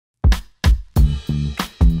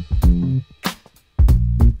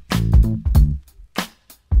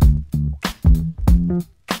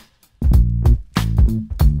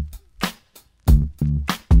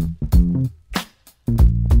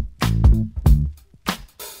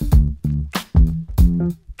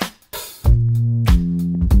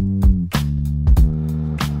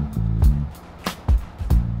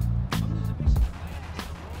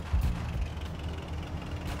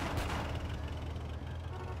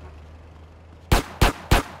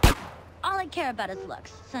really care about his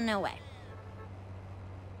looks, so no way.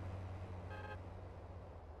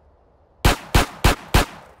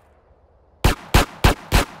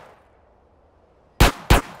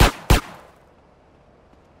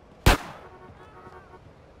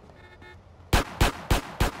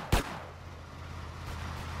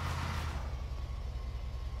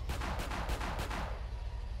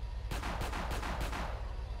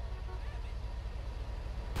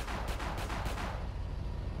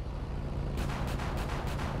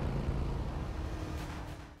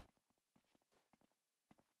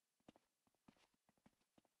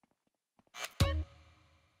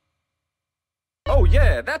 Oh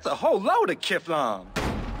yeah, that's a whole load of Kiflam.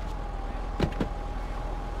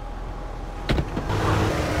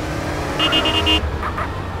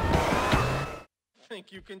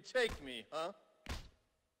 Think you can take me, huh?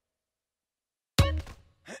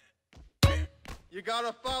 You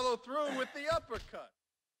gotta follow through with the uppercut.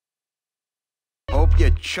 Hope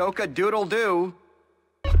you choke a doodle-doo.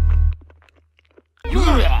 You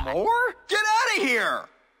want more? Get out of here!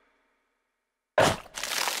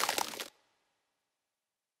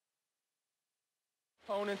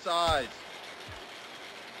 Opponent's eyes.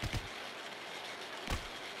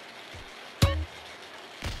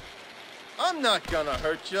 I'm not gonna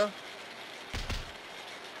hurt you.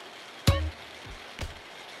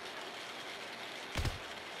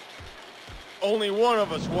 Only one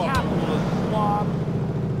of us walks.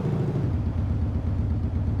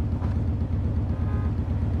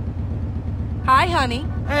 Hi, honey.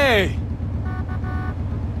 Hey!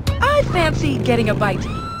 I fancy getting a bite to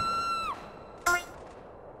eat.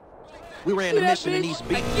 We ran a mission in East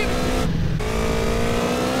Beach.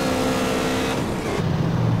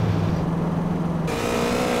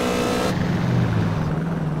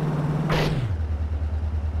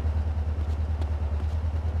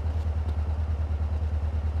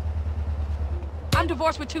 I'm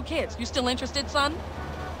divorced with 2 kids. You still interested, son?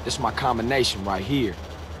 This is my combination right here.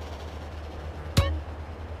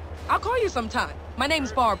 I'll call you sometime. My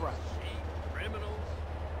name's Barbara.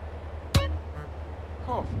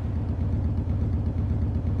 Coffee.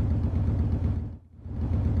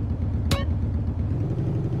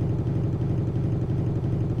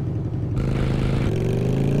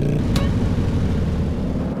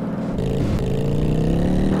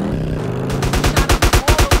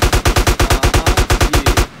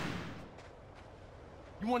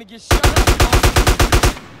 You want to get shot up?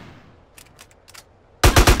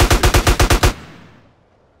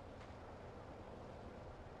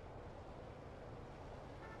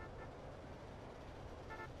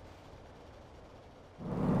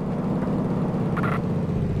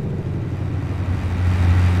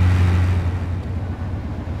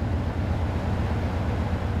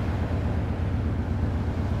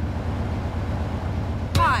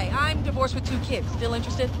 Hi, I'm divorced with 2 kids. Still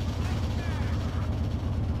interested?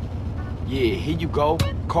 Yeah, here you go.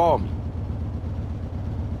 Call me.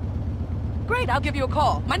 Great, I'll give you a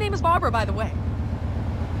call. My name is Barbara, by the way.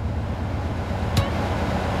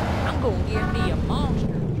 I'm gonna give me a monster.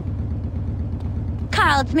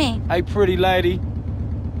 Carl, it's me. Hey, pretty lady.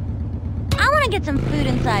 I want to get some food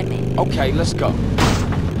inside me. Okay, let's go.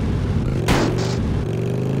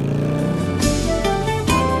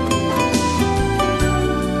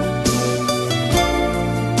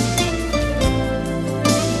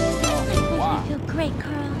 I feel great,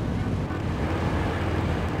 Carl.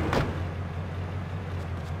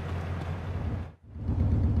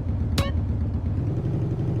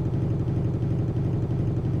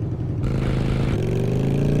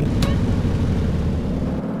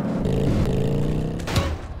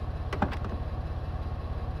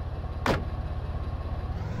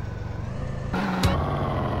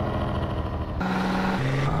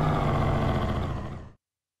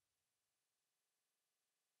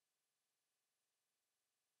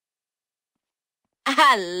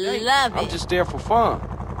 I love I'm it. just there for fun.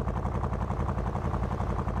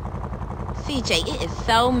 CJ, it is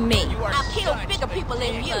so me. I've killed bigger people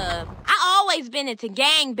than you. I always been into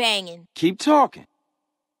gang banging. Keep talking.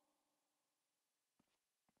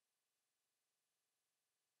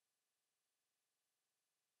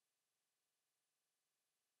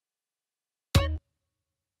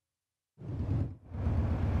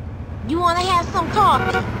 You want to have some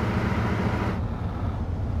coffee?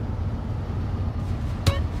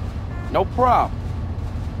 No problem.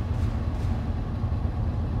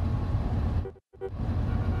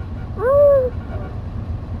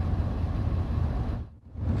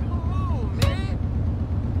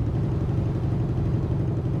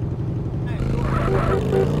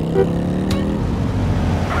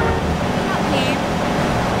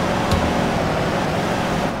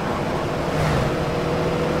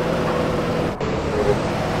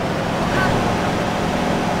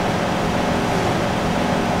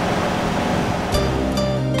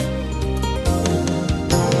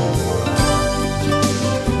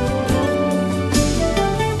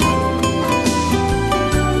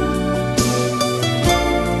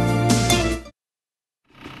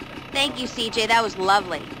 CJ. That was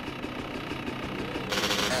lovely.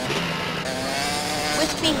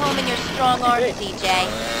 Whisk me home in your strong arms, CJ.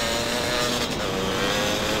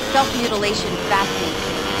 Self-mutilation fascinates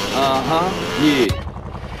me. Uh-huh, yeah.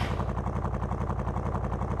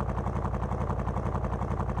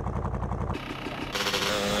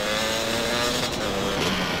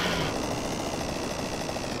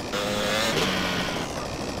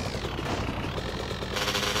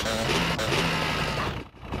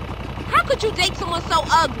 How could you date someone so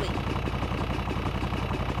ugly?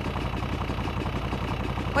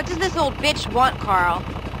 What does this old bitch want, Carl?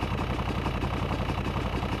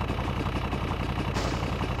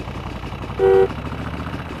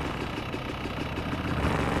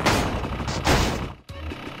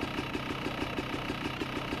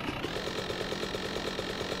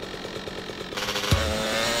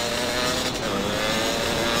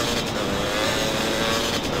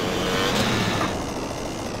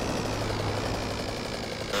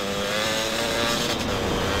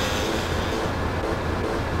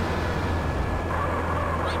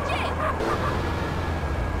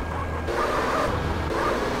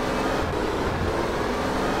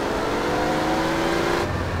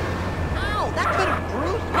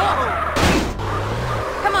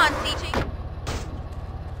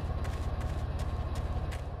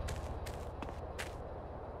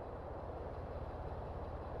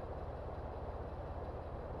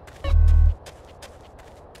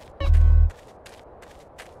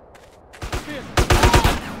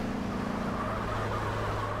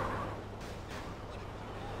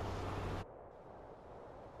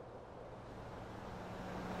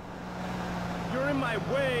 You're in my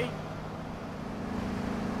way.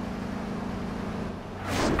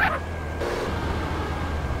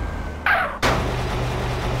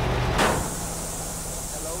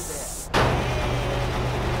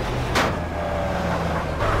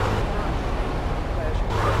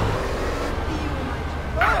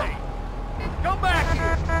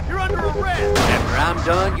 After I'm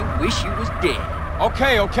done, you wish you was dead.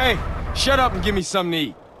 Okay, okay. Shut up and give me something to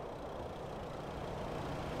eat.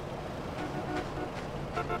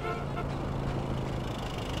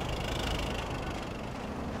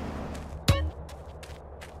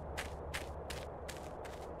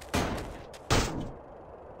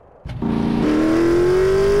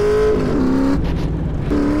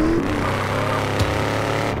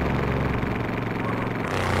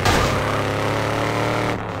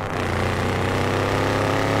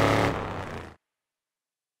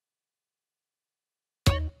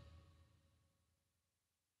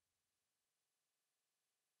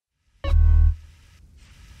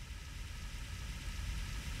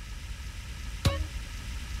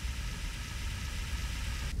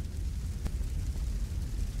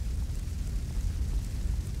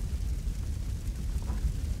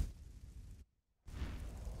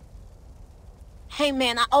 Hey,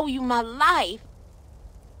 man, I owe you my life.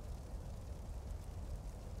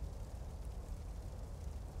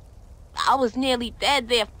 I was nearly dead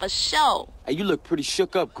there for sure. Hey, you look pretty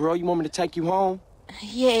shook up, girl. You want me to take you home?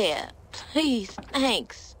 Yeah, please,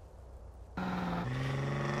 thanks.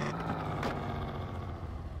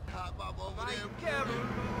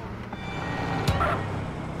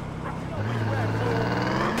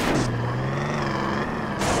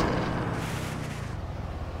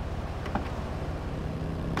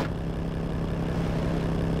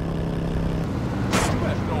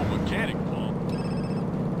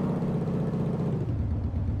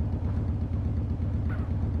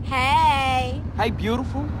 Hey. Hey,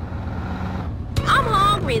 beautiful. I'm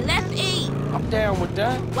hungry. Let's eat. I'm down with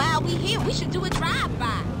that. While we here, we should do a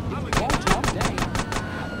drive-by. I'm down.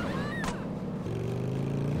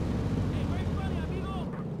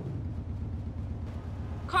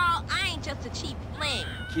 Carl, I ain't just a cheap fling.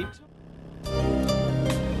 Keep...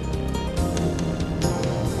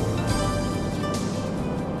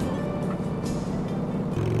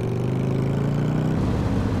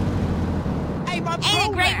 Ain't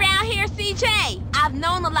it great round here, CJ? I've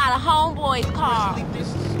known a lot of homeboys, Carl.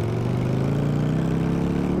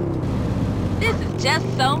 This is just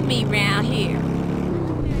so me round here.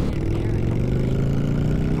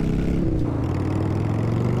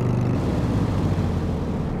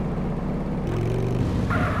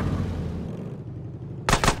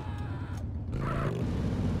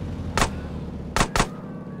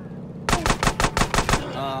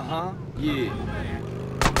 Uh-huh, yeah.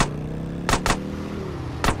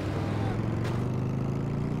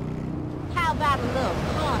 How about a little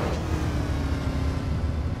party?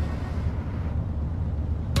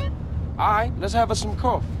 All right, let's have us some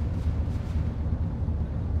coffee.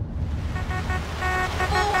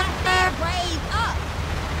 Oh, I said raise up.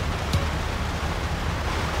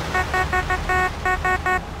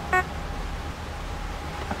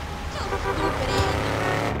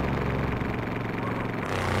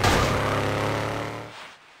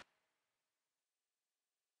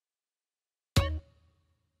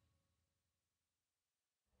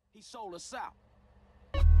 He sold us out.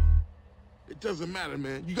 It doesn't matter,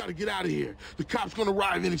 man. You gotta get out of here. The cop's gonna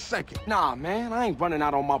arrive any second. Nah, man, I ain't running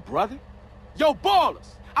out on my brother. Yo, ballers,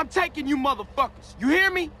 I'm taking you motherfuckers. You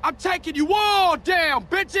hear me? I'm taking you all down,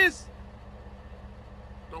 bitches!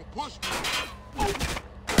 Don't push me. Oh,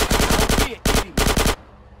 yeah, idiot.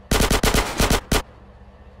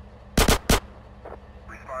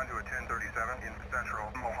 Respond to a 1037 in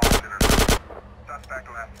Central Mulholland intersection. Suspect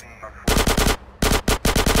last seen on 4.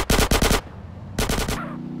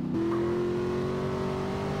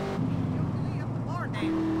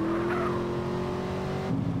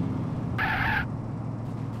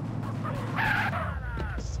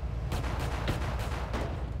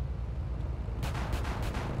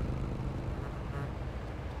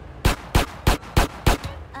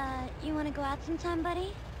 You wanna go out sometime,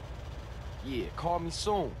 buddy? Yeah, call me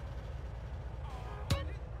soon.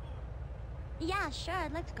 Yeah, sure,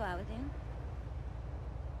 I'd like to go out with you.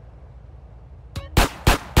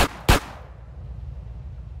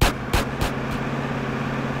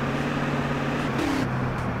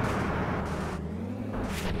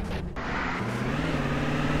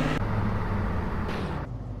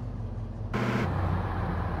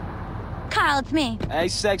 Carl, it's me. Hey,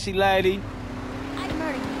 sexy lady. I'd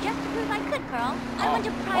murder you just to prove I could, Carl. I went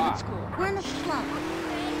to private school. We're in the slum.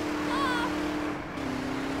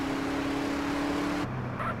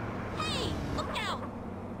 Hey, look out!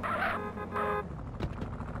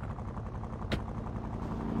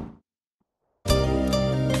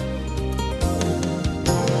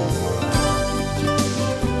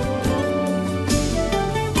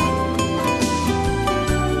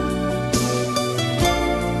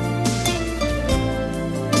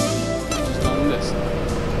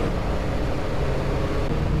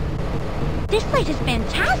 This place is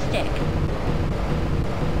fantastic.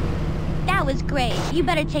 That was great. You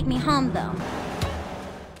better take me home, though.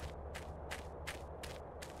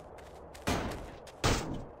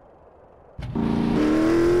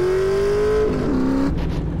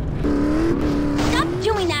 Stop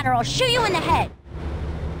doing that or I'll shoot you in the head.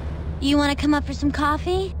 You want to come up for some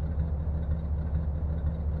coffee?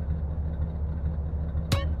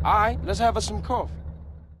 All right, let's have us some coffee.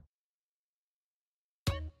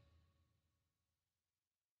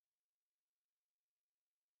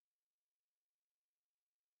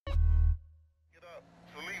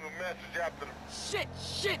 So leave a message after the... Shit!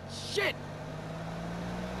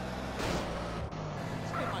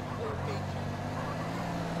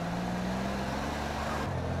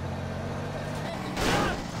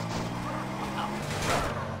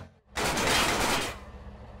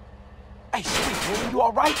 Hey, sweet, man, you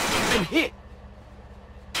all right? You've been hit.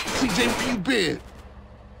 CJ, where you been?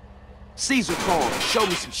 Caesar called and showed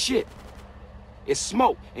me some shit. It's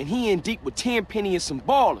Smoke, and he in deep with Tenpenny and some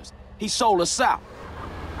ballers. He sold us out.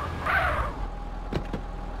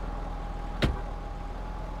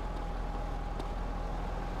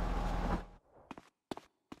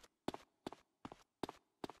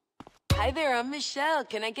 Hi there, I'm Michelle.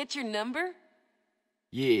 Can I get your number?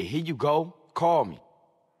 Yeah, here you go. Call me.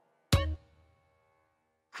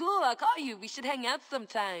 Cool, I'll call you. We should hang out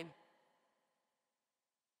sometime.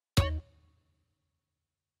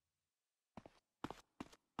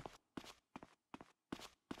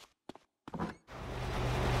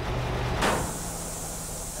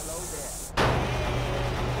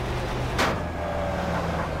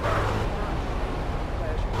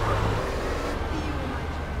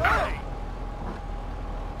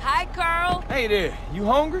 Hi, Carl. Hey there, you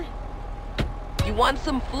hungry? You want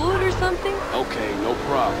some food or something? Okay, no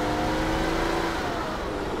problem.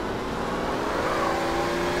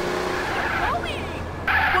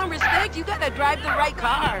 Come on, respect, you gotta drive the right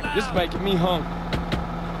car. This is making me hungry.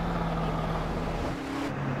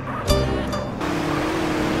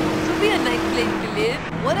 This will be a nice place to live.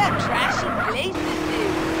 What a trashy place this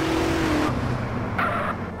is.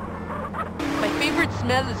 My favorite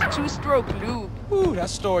smell is two-stroke lube. Ooh, that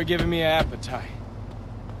story giving me an appetite.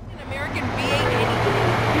 An American V8 any day.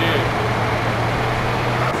 Yeah.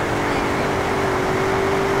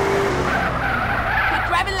 Quit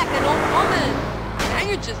driving like an old woman. Now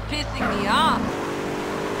you're just pissing me off.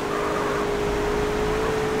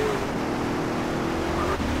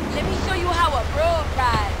 Let me show you how a bro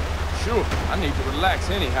rides. Sure, I need to relax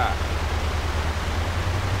anyhow.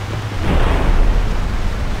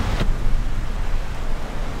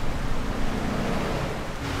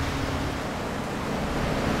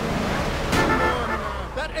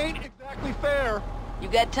 That ain't exactly fair. You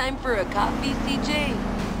got time for a coffee, CJ?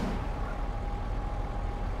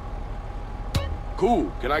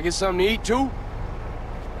 Cool, can I get something to eat too?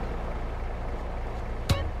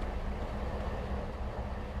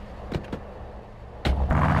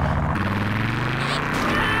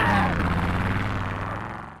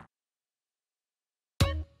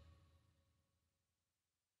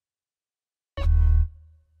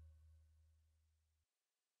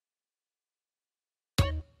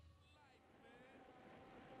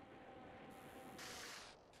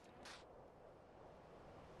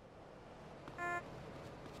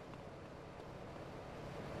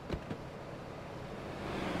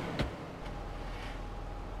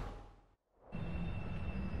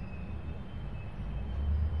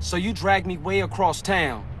 So you dragged me way across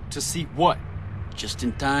town to see what? Just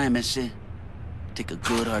in time, ese. Take a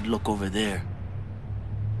good hard look over there.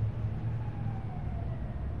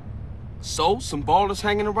 So, some ballers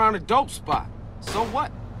hanging around a dope spot. So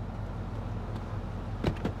what?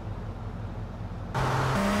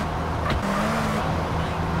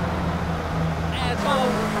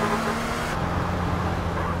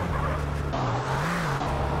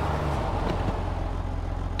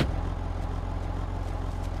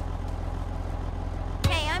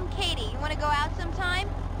 Hey, I'm Katie. You want to go out sometime?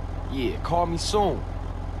 Yeah, call me soon.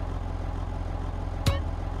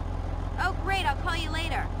 Oh, great. I'll call you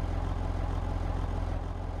later.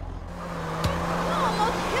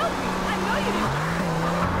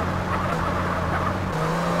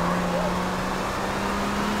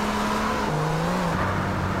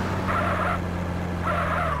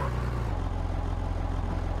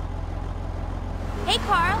 Hey,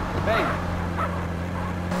 Carl. Hey.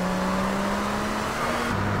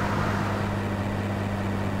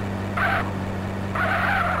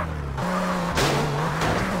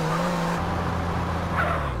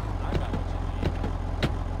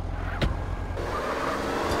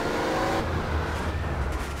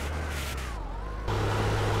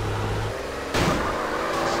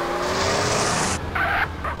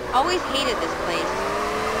 Always hated this place.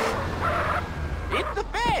 It's the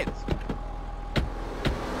feds!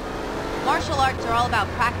 Martial arts are all about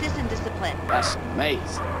practice and discipline. That's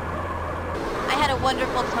amazing. I had a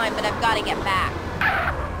wonderful time, but I've got to get back.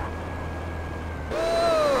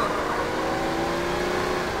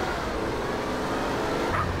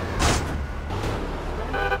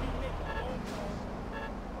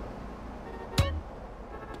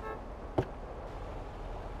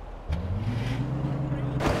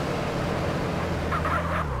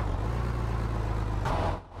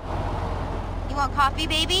 You want coffee,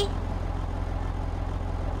 baby?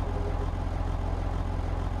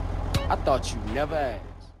 I thought you'd never asked.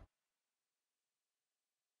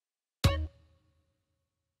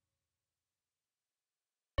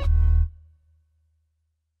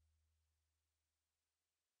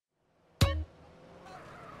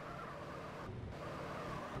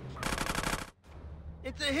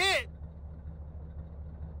 It's a hit!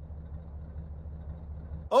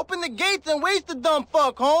 Open the gates and waste the dumb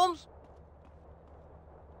fuck, Holmes!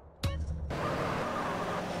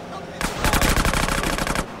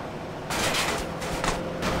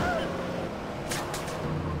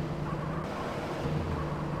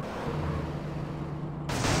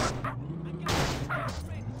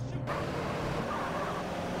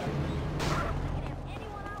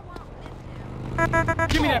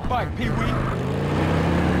 Give me that bike, Pee-wee.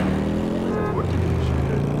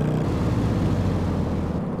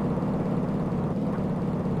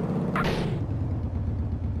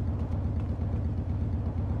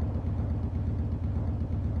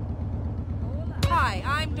 Hi,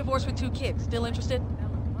 I'm divorced with 2 kids. Still interested?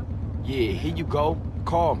 Yeah, here you go.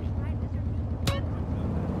 Call me.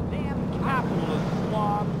 Damn capitalist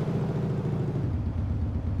swab.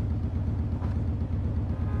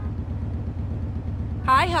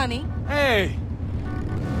 Hi, honey. Hey!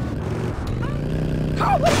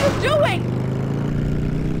 Carl, what are you doing?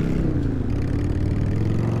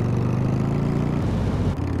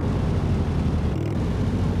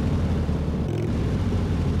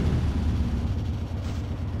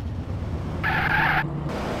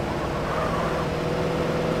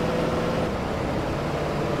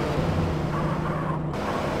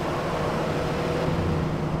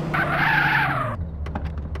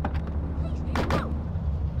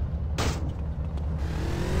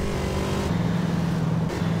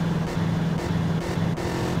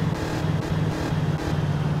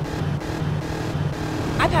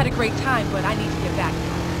 I've had a great time, but I need to get back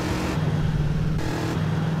now.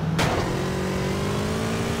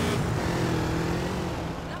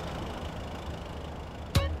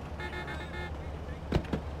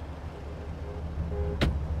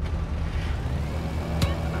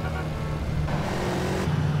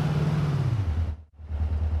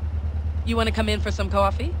 You want to come in for some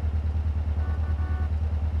coffee?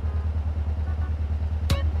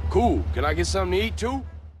 Cool. Can I get something to eat, too?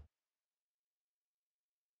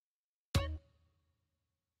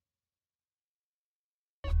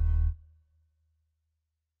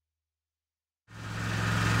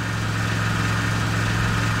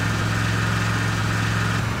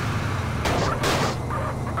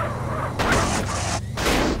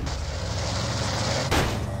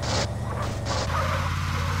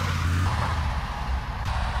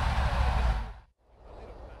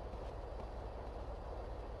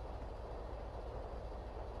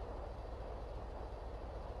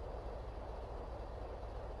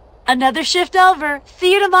 Another shift over.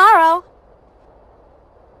 See you tomorrow.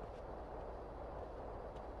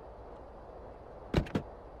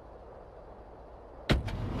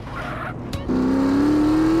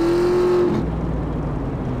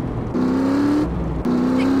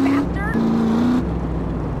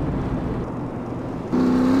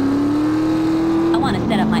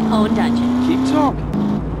 Set up my own dungeon. Keep talking.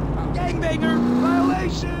 Gangbanger!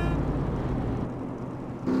 Violation!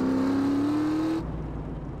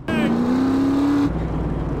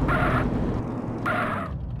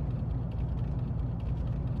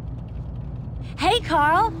 Hey,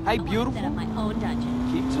 Carl. Hey, I want to beautiful. set up my own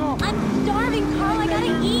dungeon. Keep talking. I'm starving, Carl. I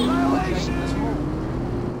gotta eat. Violation! Let's move.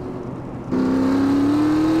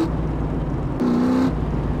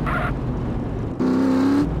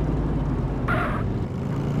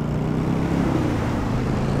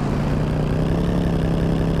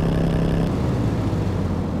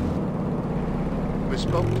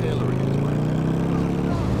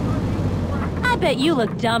 I bet you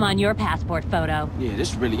look dumb on your passport photo. Yeah, this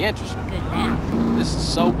is really interesting. Good math. This is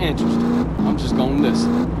so interesting. I'm just gonna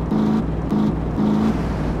listen.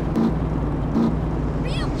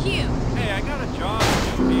 Real cute. Hey, I got a job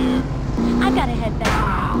to do here. I've gotta head back.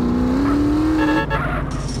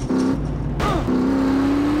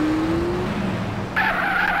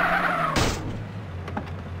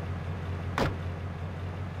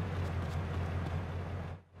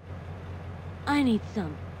 I need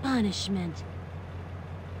some punishment.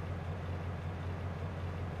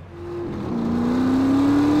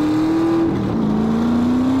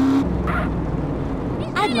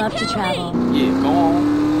 I'd love to travel. Yeah, go on.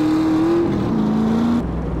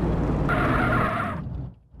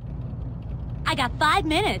 I got 5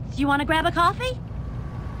 minutes. You want to grab a coffee?